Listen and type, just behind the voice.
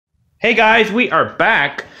Hey guys, we are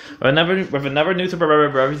back with another new Super Mario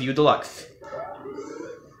Bros. U Deluxe.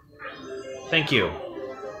 Thank you.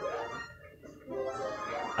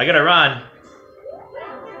 I gotta run.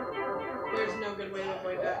 There's no good way to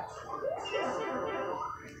avoid that.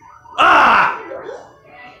 Ah!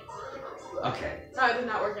 Okay. Oh, it did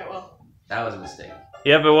not work out well. That was a mistake.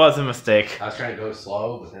 Yep, it was a mistake. I was trying to go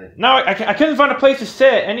slow, but then... No, I couldn't find a place to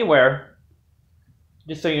sit anywhere.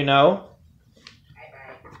 Just so you know.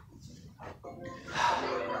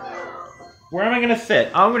 Where am I gonna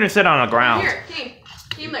sit? I'm gonna sit on the ground. Here, King.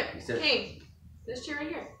 King, look. King. This chair right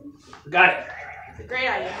here. Got it. It's a great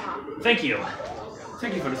idea, huh? Thank you.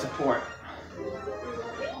 Thank you for the support.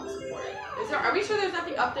 Are we sure there's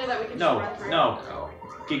nothing up there that we can just run through? No.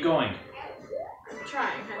 Keep going. I'm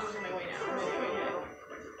trying. I'm on my way now. I'm on my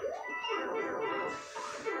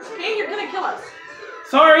way. King, you're gonna kill us.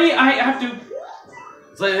 Sorry, I have to...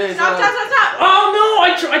 Stop! Oh no!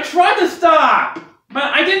 I tried to stop! But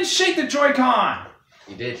I didn't shake the Joy-Con!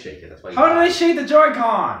 You did shake it, that's why you... How did I shake the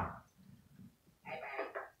Joy-Con?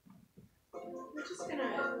 We're just gonna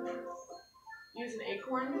use an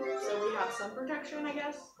acorn so we have some protection, I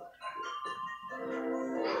guess.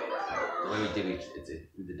 The way we divvy,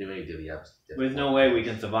 the divvy up. There's no way we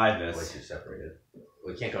can survive Way this. too separated.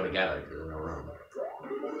 We can't go together because there's no room.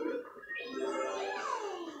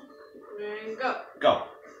 And go. Go.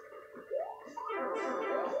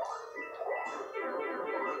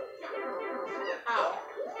 Ow.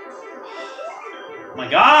 Oh my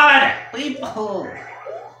god! People!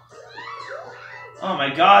 Oh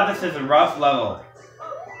my god, this is a rough level.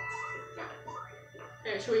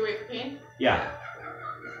 Here, should we wait for King? Yeah.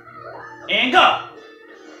 And go!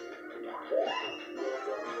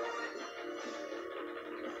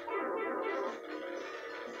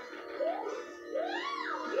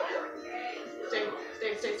 Stay.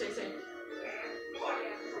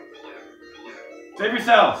 Save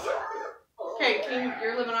yourself! Okay, King,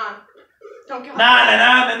 you're living on. Don't kill him. Go!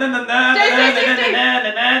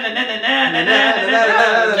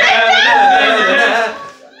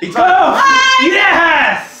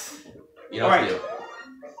 Yes! You know what to do.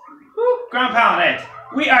 Woo, ground pound it.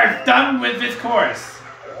 We are done with this course.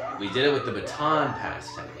 We did it with the baton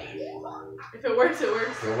pass technique. If it works, it works.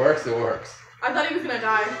 If it works, it works. I thought he was gonna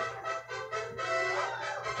die.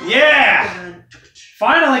 Yeah!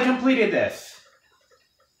 Finally completed this.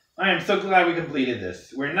 I am so glad we completed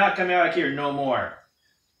this. We're not coming out of here no more.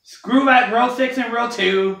 Screw that World 6 and World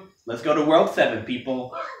 2. Let's go to World 7,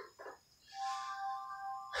 people.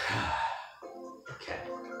 Okay.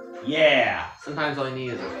 Yeah. Sometimes all you need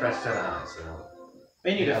is a fresh set of eyes, you know?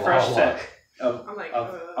 They need Yeah, a fresh well, set look. I'm like,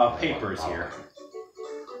 of papers here.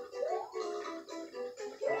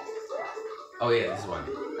 Oh yeah, this one.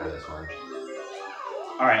 Not this one.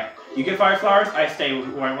 Alright, you get fire flowers, I stay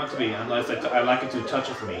where I want to be, unless I like it to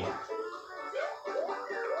touches me.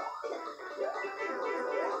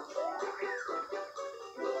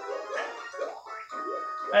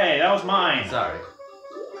 Hey, that was mine. Sorry.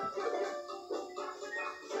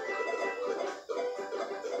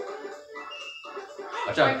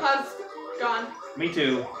 Watch my out. cloud's gone. Me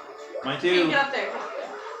too. Mine King, too. get up there.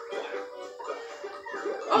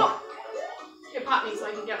 Oh! Okay, pop me so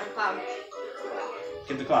I can get my cloud.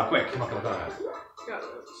 Get the clock, quick. Come on. Go. Just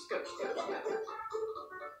go.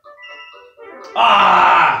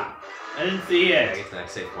 Ah! I didn't see Okay, it. get to the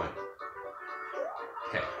next safe point.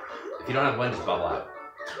 Okay. If you don't have one, just bubble out.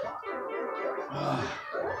 I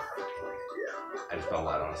just bubble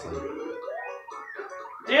out, honestly.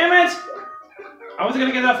 Damn it! I wasn't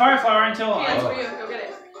gonna get that fire flower until Okay, that's I... for you. Go get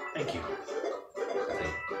it. Thank you.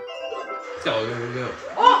 Let's go.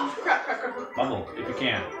 Oh! Crap. Bubble, if you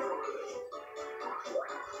can.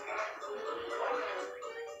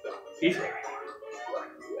 He's...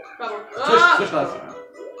 Bubble. Switch left.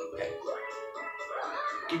 Okay.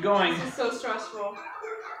 Keep going. This is so stressful.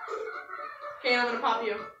 Okay, I'm gonna pop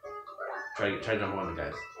you. Try to jump on the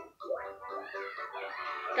guys.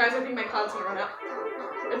 Guys, I think my cloud's gonna run out.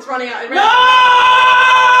 It's running out.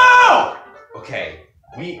 No! Okay.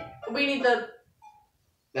 We need the...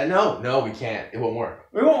 No, we can't. It won't work.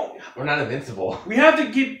 We won't. We're not invincible. We have to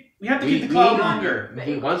keep the cloud longer.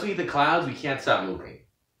 Once we hit the clouds, we can't stop moving.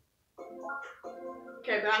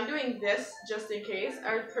 Okay, but I'm doing this just in case.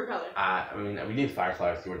 Our propeller. I mean, we need fire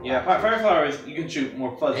flowers to go to the Yeah, black fire flowers, you can shoot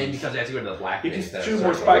more fuzzies. And because they have to go to the black you base, can that's shoot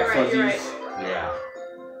more circle. spike fuzzies. You're right. Yeah.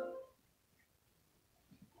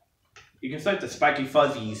 You can select the spiky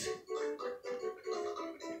fuzzies.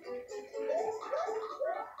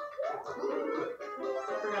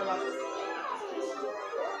 Forgot about this.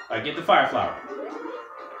 Alright, get the fire flower.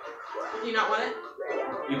 Do you not want it?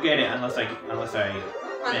 You get it unless I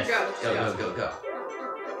Hunter, Miss. go. Just Go.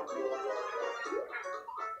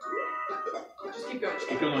 Just keep going. Just Keep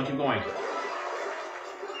keep going. going, keep going.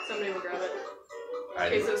 Somebody will grab it.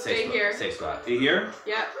 Alright, Okay, so safe stay spot, here. Safe spot. You here?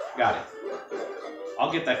 Yep. Got it.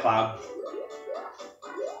 I'll get that cloud.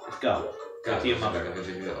 Let's go. Go. To your mother. Go.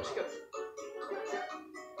 Just go.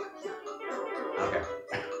 Okay.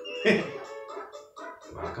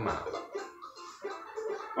 Come on.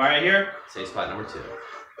 Right here? Safe spot number 2.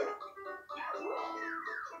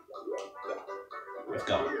 Let's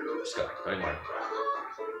go. Just go. Don't even worry.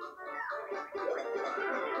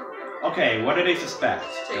 Okay, what do they suspect?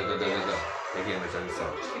 Go. Take damage on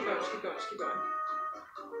yourself. Just keep going. Just keep going. Just keep going.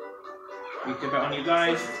 We keep it on you So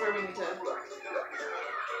guys. this is where we need to.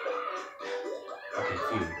 Okay,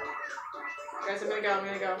 phew. Guys, I'm gonna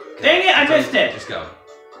go. Dang it, I missed it! Just go.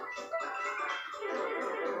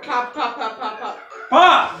 Pop.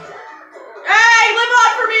 Pop! Hey, live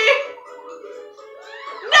on for me!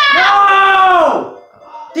 No!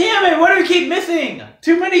 Damn it, what do we keep missing?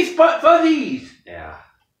 Too many fuzzies! Yeah.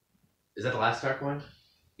 Is that the last star coin?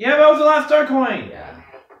 Yeah, that was the last star coin. Yeah.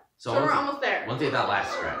 So we're almost there. Once you hit that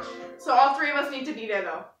last stretch. So all 3 of us need to be there,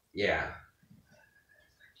 though. Yeah.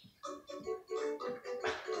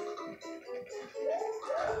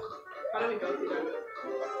 How do we go through that?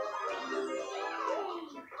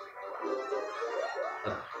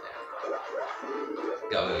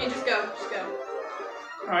 Go. Okay, just go. Just go.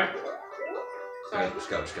 Alright. Sorry. Just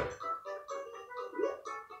go. Just go.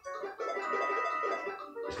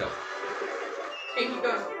 Okay, keep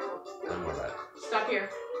going. No more of that. Stop here.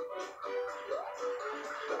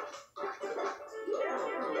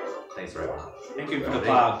 Thanks very much. Thank you for the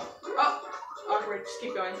cloud. Oh, awkward. Just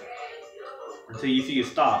keep going. Until you see you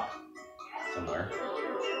stop. Somewhere.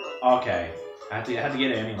 Okay. I had to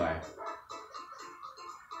get it anyway.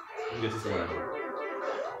 Let me get this one.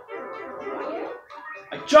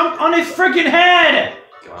 I jumped on his freaking head!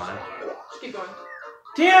 Go on. Just keep going.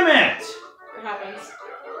 Damn it! It happens.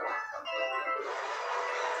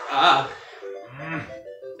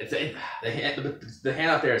 The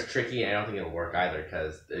hand out there is tricky, and I don't think it'll work either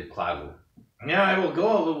because the cloud Yeah, I will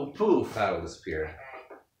go a little poof. will disappear.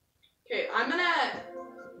 Okay, I'm gonna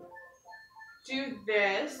do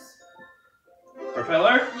this.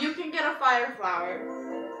 Propeller? You can get a fire flower.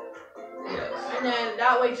 Yes. And then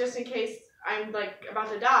that way, just in case I'm like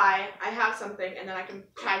about to die, I have something and then I can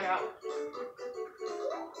tag out.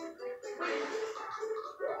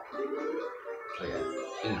 So yeah,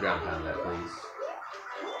 you can ground pound that, please.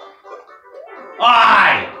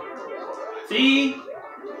 Aye! See?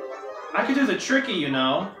 I could do the tricky, you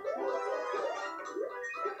know.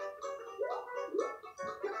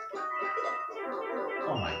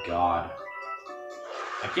 Oh my god.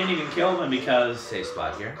 I can't even kill them because Safe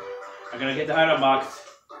spot here. I'm gonna hit the hideout box.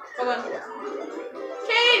 Hold on.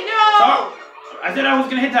 Kane, no! So, I said I was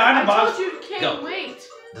gonna hit the hideout I box. told you, Kane, Go. wait.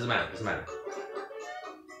 Doesn't matter.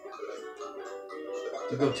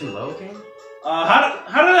 Did you go too low, Kane? How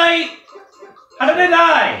did I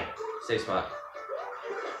die? Safe spot.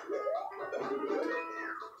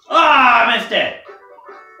 Ah, I missed it.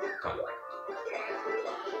 Come on.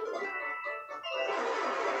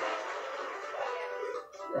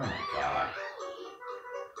 Oh my god.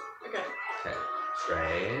 Okay. Okay.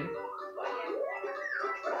 Straight.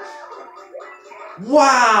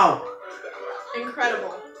 Wow!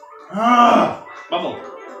 Incredible. Ah, bubble.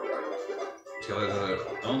 Go.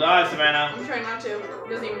 Don't die, Savannah. I'm trying not to. It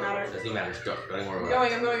doesn't even matter. Doesn't even matter. Just go. Don't even worry I'm about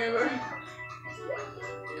going, I'm going, I'm going. it.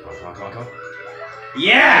 Come on.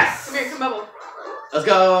 Yes! Come here, come bubble. Let's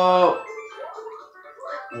go!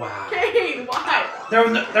 Wow. Kane, why?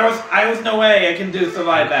 I was no way I can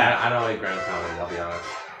survive that. I don't like ground pounding, I'll be honest.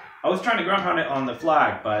 I was trying to ground pound it on the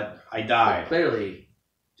flag, but I died. Clearly,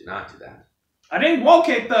 do not do that. I didn't wall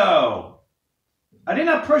kick though. I did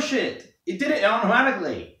not push it. It did it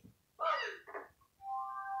automatically.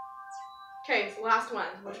 Okay, it's the last one,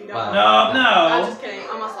 which we don't Wow. want. No, I'm no. just kidding.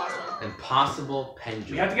 Almost last one. Impossible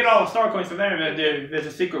pendulum. We have to get all the star coins from there. But there's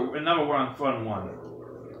a secret, another one, fun one.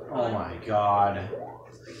 Oh my god.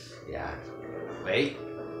 Yeah. Wait.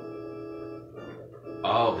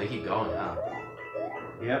 Oh, they keep going, huh?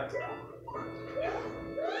 Yep.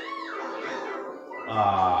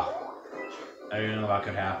 I didn't know that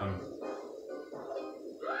could happen.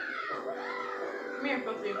 Come here,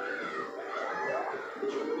 both of you.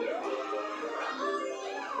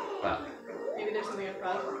 Well, Maybe there's something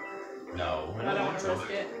above. No, But I don't want to risk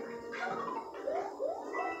it.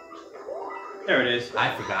 There it is.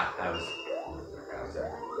 I forgot I was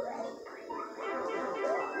there.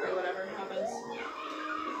 Okay, whatever happens.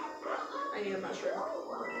 I need a mushroom.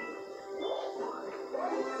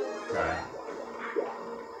 Alright.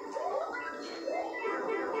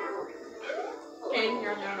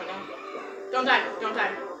 Don't die. Don't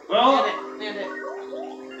die. Well. Land it.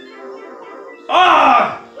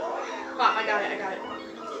 Ah! Pop, I got it. I got it.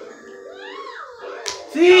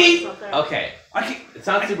 See? Okay. It's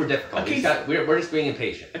not super difficult. We're just being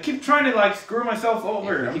impatient. I keep trying to like screw myself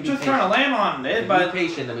over. I'm just trying to land on it, but but be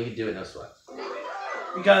patient, then we can do it no sweat.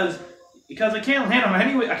 Because I can't land on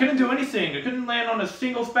any. I couldn't do anything. I couldn't land on a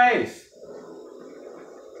single space.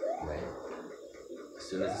 Right. As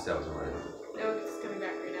soon as the cells are running. No, it's coming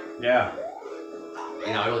back right now. Yeah.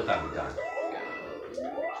 You know, I really thought it'd be done.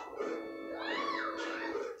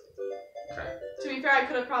 Okay. To be fair, I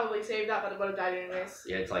could have probably saved that, but it would have died anyways.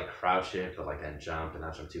 Yeah, it's like crouch it, but like then jump, and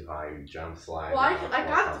not jump too high. You jump, slide. Well, I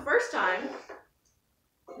got it the first time.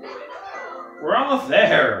 We're almost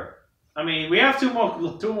there. I mean, we have two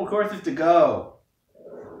more courses to go.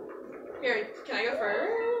 Here, can I go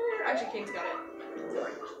first? Actually, Kane's got it.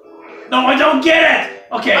 No, I don't get it.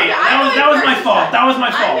 Okay, that was my fault. That was my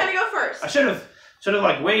fault. I'm gonna go first. I should have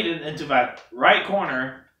like waded into that right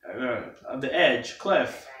corner of the edge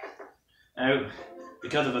cliff. And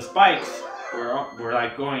because of the spikes, we're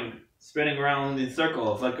like spinning around in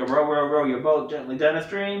circles like a row your boat gently down a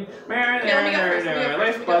stream. Let me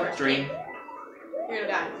go first. Stream. You're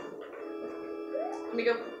gonna die. Let me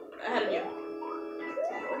go ahead of you.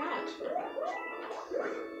 Or not.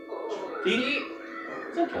 See?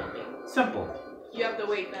 Simple. You have to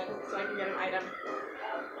wait then, so I can get an item.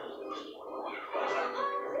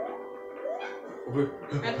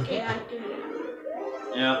 Okay.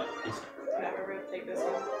 Yep. Whatever, we're gonna take this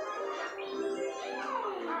one.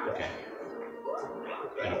 Okay.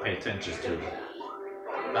 Gotta pay attention to it.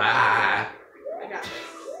 Ah! I got this.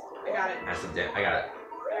 I got it. That's a dead. I got it.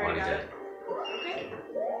 I already got dead. it. Okay.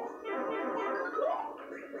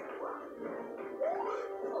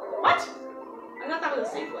 What? I thought that was a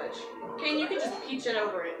safe ledge. Kane, you can just peach it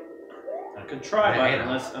over it. I could try, but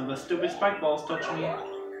unless stupid spike balls touch me.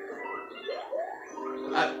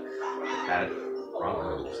 Got it. Wrong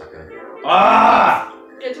one. Sucker. Ah!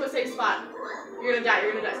 Get to a safe spot. You're gonna die.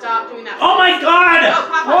 You're gonna die. Stop doing that. Oh my God! No,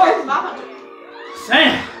 pop hunter. Pop hunter.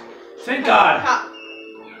 Thank God. Pop.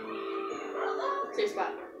 Safe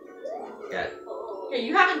spot. Yeah. Okay,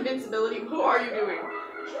 you have invincibility. What are you doing?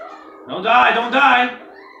 Don't die! Don't die!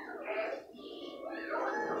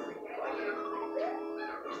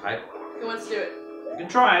 Who wants to do it? You can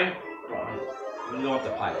try. I'm gonna go up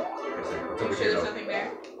the pipe. Are you sure there's nothing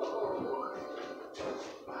there?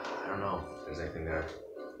 I don't know if there's anything there.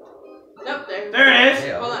 Nope, there. There it is.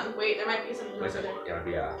 Yeah. Hold on, wait, there might be something Wait a over there. second. Yeah, it'd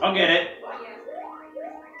be I'll get it.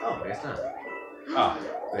 Oh, I guess not. Oh.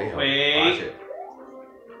 Wait. Wait. Watch it.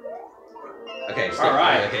 Okay. All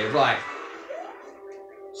right. Okay, relax.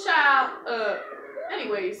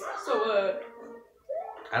 Anyways, so,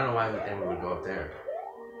 I don't know why anyone would go up there.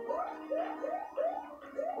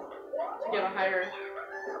 to get a higher.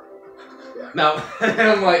 No.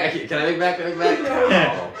 I'm like, can I make back?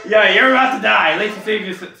 No. Yeah, you're about to die. At least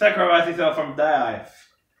you save sacrifice yourself from death.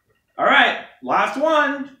 Alright, last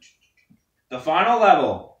one. The final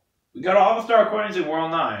level. We got all the star coins in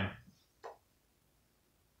World 9.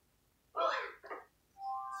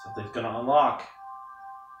 Something's gonna unlock.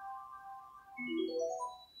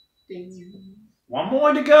 Ding. One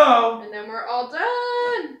more to go. And then we're all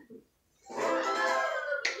done.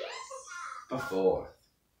 Before.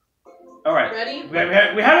 Alright. Ready?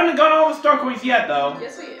 We haven't got all the star coins yet, though.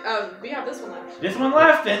 Yes, we have this one left. This one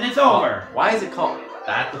left, and it's over. Why is it called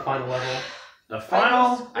that? The final level. The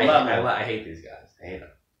final level. I hate these guys. I hate them.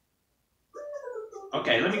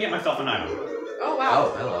 Okay, let me get myself an item. Oh wow.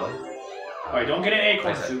 Oh, hello. Alright, don't get an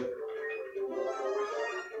acorn Nice. soup.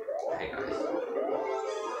 Hey guys.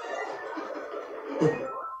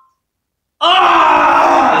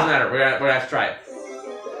 Ah! Doesn't matter. We're gonna have to try it.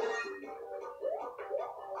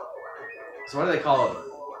 So what do they call it?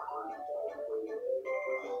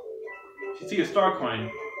 You see a star coin.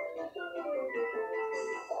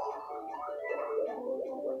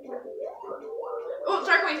 Oh,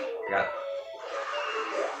 star coin. Got it.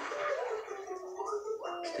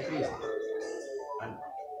 Just take it easy.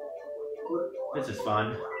 This is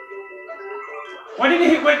fun. Why did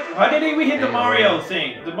we hit the Mario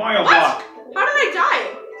thing? The Mario What? block. How did I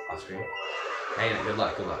die? Off screen. Hey, good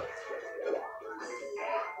luck. Good luck.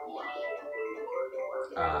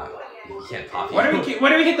 You can't pop. Why do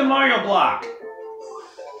we hit the Mario block?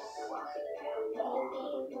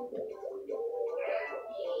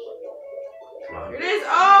 Come on. Here it is.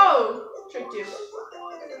 Oh, tricked you.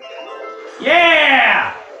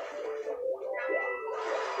 Yeah!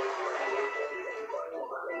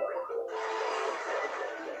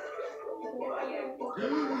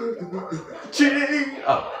 Cheating!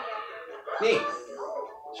 Oh. Neat.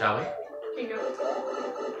 Shall we? Can't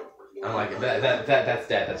go. I'm like, that's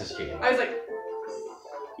dead. That's just cheating. I was like,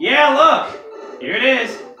 Yeah, look! Here it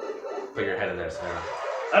is. Put your head in there, Savannah.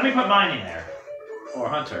 Let me put mine in there. Or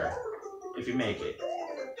Hunter, if you make it.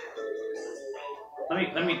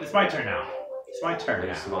 Let me, it's my turn now. It's my turn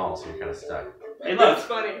You're now. small, so you're kind of stuck. Hey, look. that's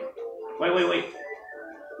funny. Wait.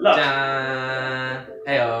 Look. Dun.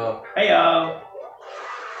 Heyo. Heyo.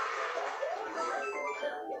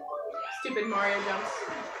 Stupid Mario jumps.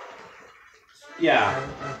 Yeah.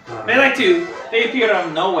 They appeared out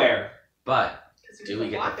of nowhere. But, 'Cause you do can we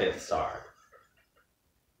get block the it. 5th star?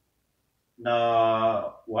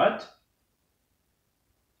 What?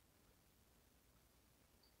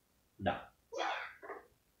 No.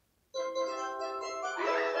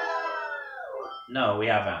 No, we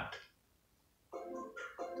haven't.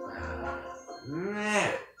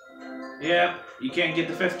 Nah. Yep, you can't get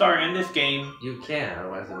the 5th star in this game. You can,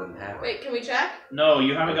 otherwise it wouldn't happen. Wait, can we check? No,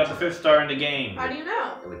 you haven't got the 5th star in the game. How do you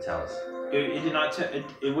know? It would tell us. It did not.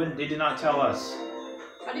 It did not tell us.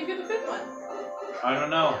 How do you get the 5th one? I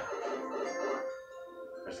don't know.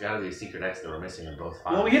 There's got to be a secret exit that we're missing in both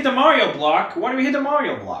files. Well, we hit the Mario block. Why do we hit the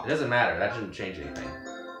Mario block? It doesn't matter. That shouldn't change anything.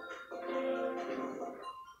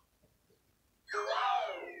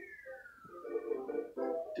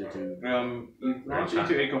 You launched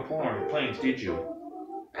into a conform planes, did you?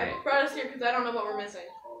 Hey. I brought us here because I don't know what we're missing.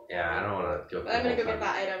 Yeah, I don't want to go. But I'm gonna go get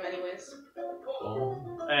that item anyways.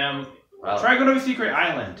 Well, Try go to a secret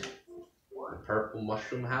island. the purple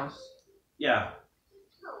mushroom house. Yeah.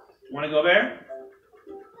 Want to go there?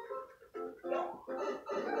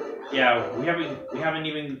 Yeah, we haven't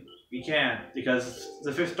even. We can't because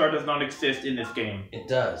the 5th star does not exist in this game. It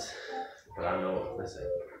does, but I don't know what's missing.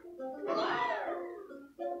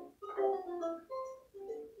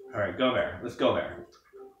 All right, go there. Let's go there.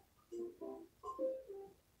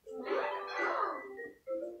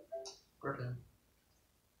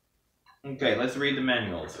 Okay, let's read the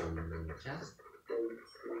manuals.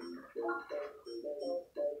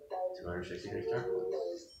 263 star.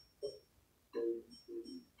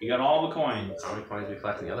 You got all the coins. How many coins do we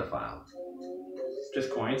collect in the other file?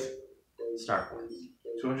 Just coins. Star coins.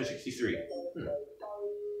 263.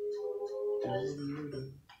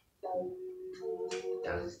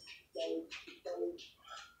 Done.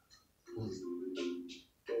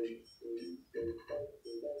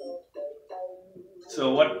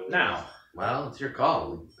 So what now? Well, it's your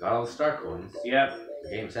call. We got all the star coins. Yep, The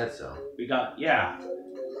game said so. we got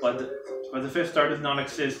but the 5th star does not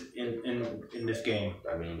exist in this game.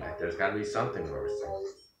 I mean, there's got to be something we're missing.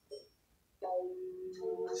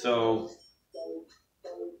 So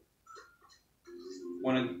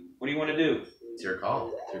what do you want to do? It's your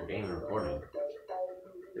call. It's your game recording.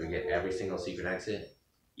 Did we get every single secret exit?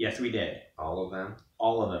 Yes, we did. All of them?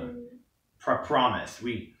 All of them. Promise.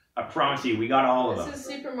 I promise you, we got all of them. This is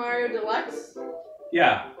Super Mario Deluxe.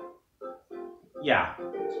 Yeah. Yeah.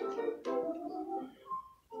 Let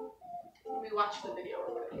me watch the video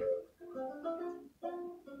real quick.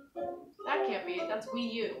 That can't be it. That's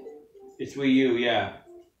Wii U. It's Wii U, yeah.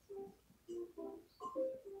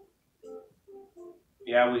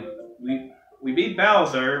 Yeah, we beat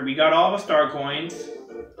Bowser. We got all the star coins.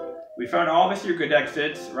 We found all the secret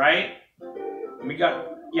exits, right? We got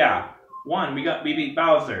 1, we beat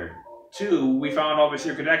Bowser. 2, we found all the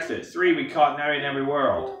secret exits. 3, we caught Navi in every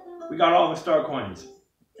world. We got all the star coins.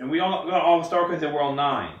 And we got all the star coins in World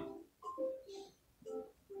 9.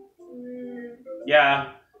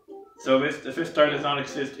 Yeah. So the 5th star does not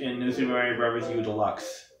exist in New Super Mario Bros. U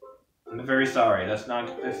Deluxe. I'm very sorry. This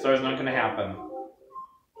star's not gonna happen.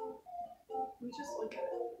 Let me just look at it.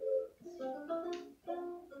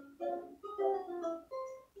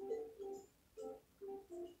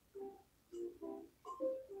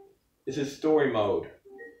 This is story mode.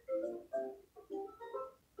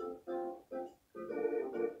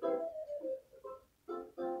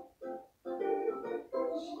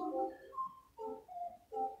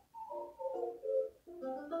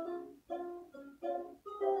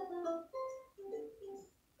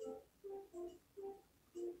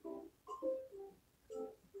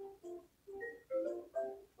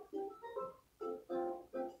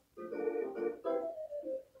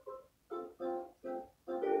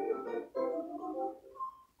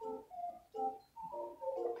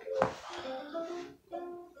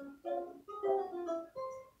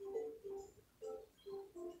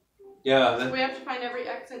 Yeah. So we have to find every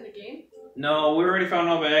exit in the game? No, we already found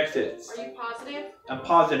all the exits. Are you positive? I'm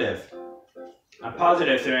positive. I'm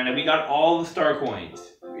positive, Savannah. We got all the star coins.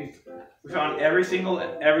 We found every single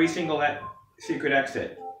secret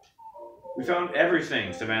exit. We found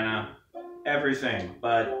everything, Savannah. Everything.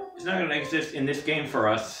 But it's not going to exist in this game for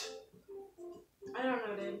us. I don't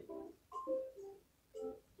know, dude.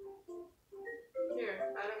 Here,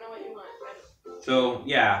 I don't know what you want. So,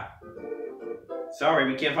 yeah. Sorry,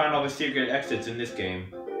 we can't find all the secret exits in this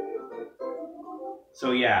game.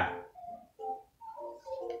 So, yeah.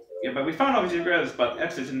 Yeah, but we found all the secret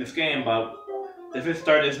exits in this game, but the 5th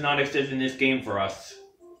star does not exist in this game for us.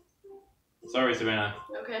 Sorry, Savannah.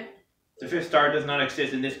 Okay. The 5th star does not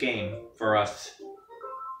exist in this game for us.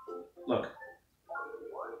 Look.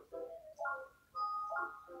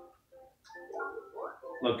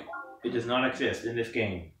 Look, it does not exist in this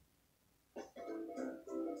game.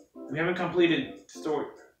 We haven't completed story.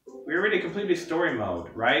 We already completed story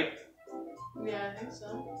mode, right? Yeah, I think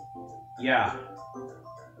so. Yeah.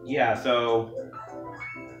 Yeah, so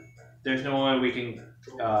there's no way we can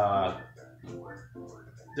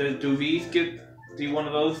do these do one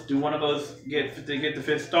of those get the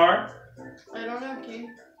 5th star? I don't know,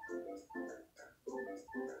 King.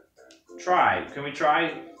 Try. Can we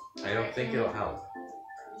try? I don't think it'll help.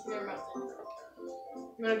 You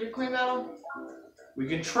wanna do coin battle? We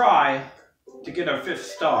can try to get our 5th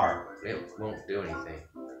star. It won't do anything.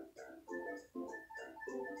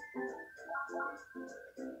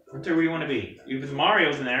 What do we want to be? Because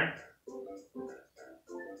Mario's in there.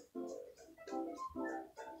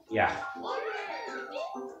 Yeah.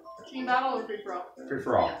 Team battle or free for all? Free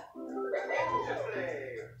for all.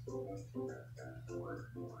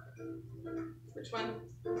 Which one?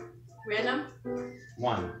 Random?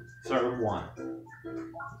 1. Start with 1.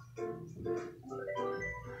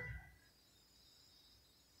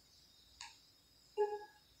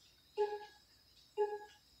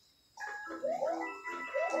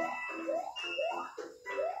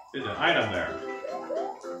 There's an item there.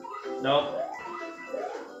 Nope.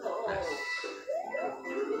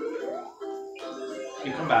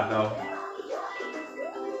 You come back though.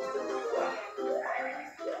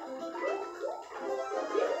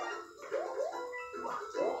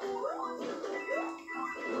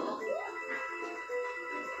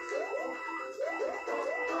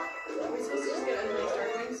 Are we supposed to just get unlimited star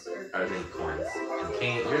coins? Or... Are there any coins? And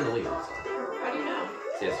Kane, you're in the lead, so. How do you know?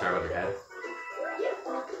 See a star above your head?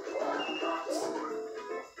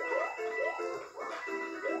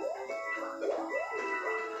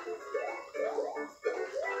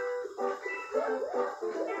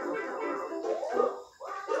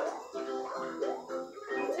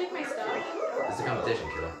 Take my stuff. It's a competition,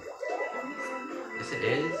 kiddo. Yes, it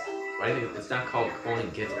is. Why do you think it's not called coin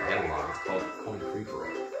get analog? It's called coin free for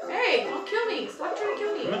all. Hey, don't kill me! Stop trying to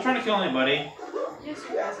kill me! I'm not trying to kill anybody. Yes,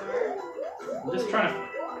 you guys are. I'm just trying to.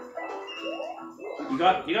 You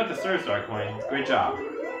got the 3rd star coin. Great job.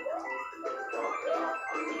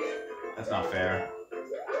 That's not fair.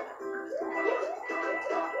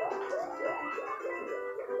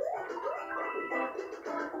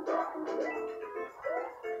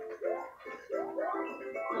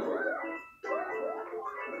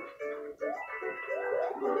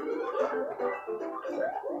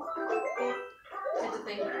 It's a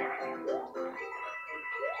thing.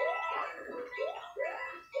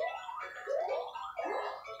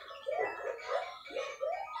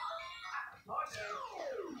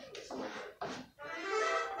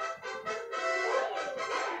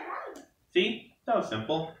 See? That was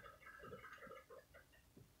simple.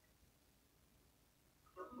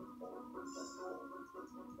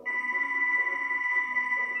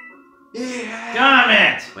 Yeah. Damn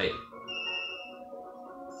it! Wait.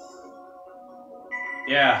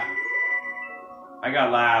 Yeah. I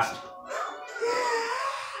got last.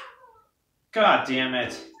 God damn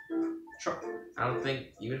it. I don't think,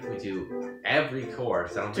 even if we do every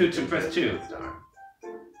course, I don't Two, think press 2. Star.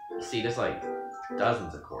 See, there's like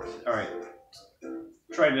dozens of courses. Alright.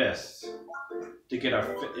 Try this. To get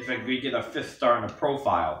our, if we get a 5th star in a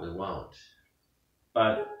profile. We won't.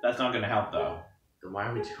 But that's not gonna help though. Then why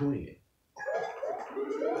are we doing it?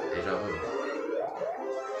 Deja vu.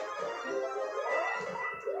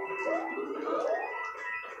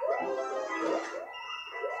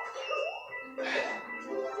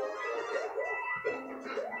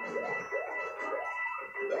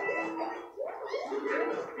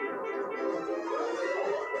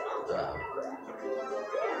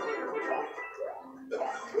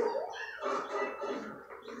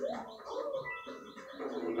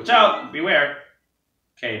 Watch out! Beware!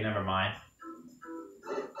 Okay, never mind.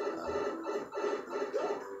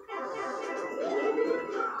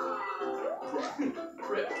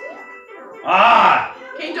 Ah!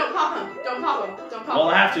 Kane, don't pop him. Don't pop him. Don't pop Well,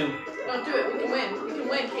 him. I have to. Don't do it. We can win. We can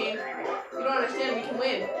win, Kane. You don't understand. We can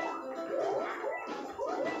win.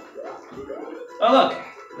 Oh, look!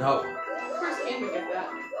 No. Of course, Kane would get that.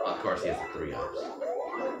 Of course, he has the 3 ups.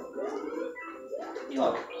 Hey,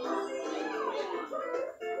 look.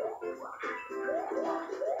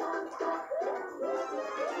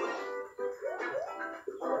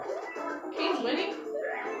 Kane's winning?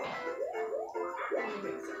 That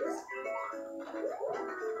makes sense.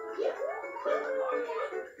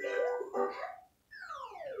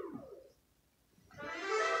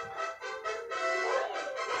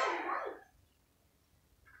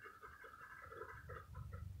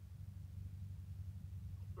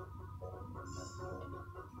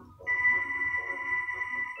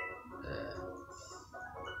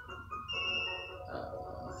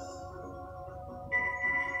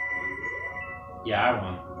 Yeah, I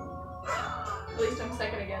won. At least I'm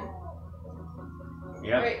second again.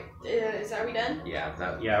 Yep. Alright, are we done? Yeah,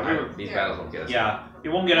 that, Yeah, we were- these battles won't get us. Yeah, it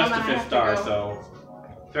won't get us Mama, to I 5th have to star, go.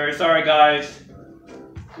 so very sorry, guys.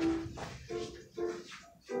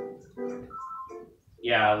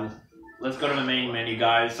 Yeah, let's go to the main menu,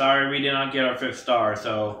 guys. Sorry, we did not get our 5th star,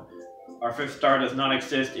 so our 5th star does not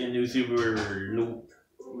exist in New Super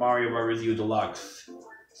Mario Bros. U Deluxe.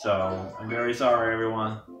 So I'm very sorry,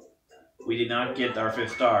 everyone. We did not get our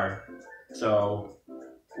 5th star, so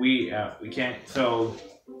we can't. So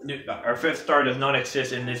our 5th star does not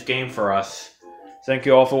exist in this game for us. Thank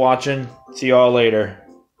you all for watching. See you all later.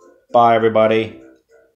 Bye, everybody.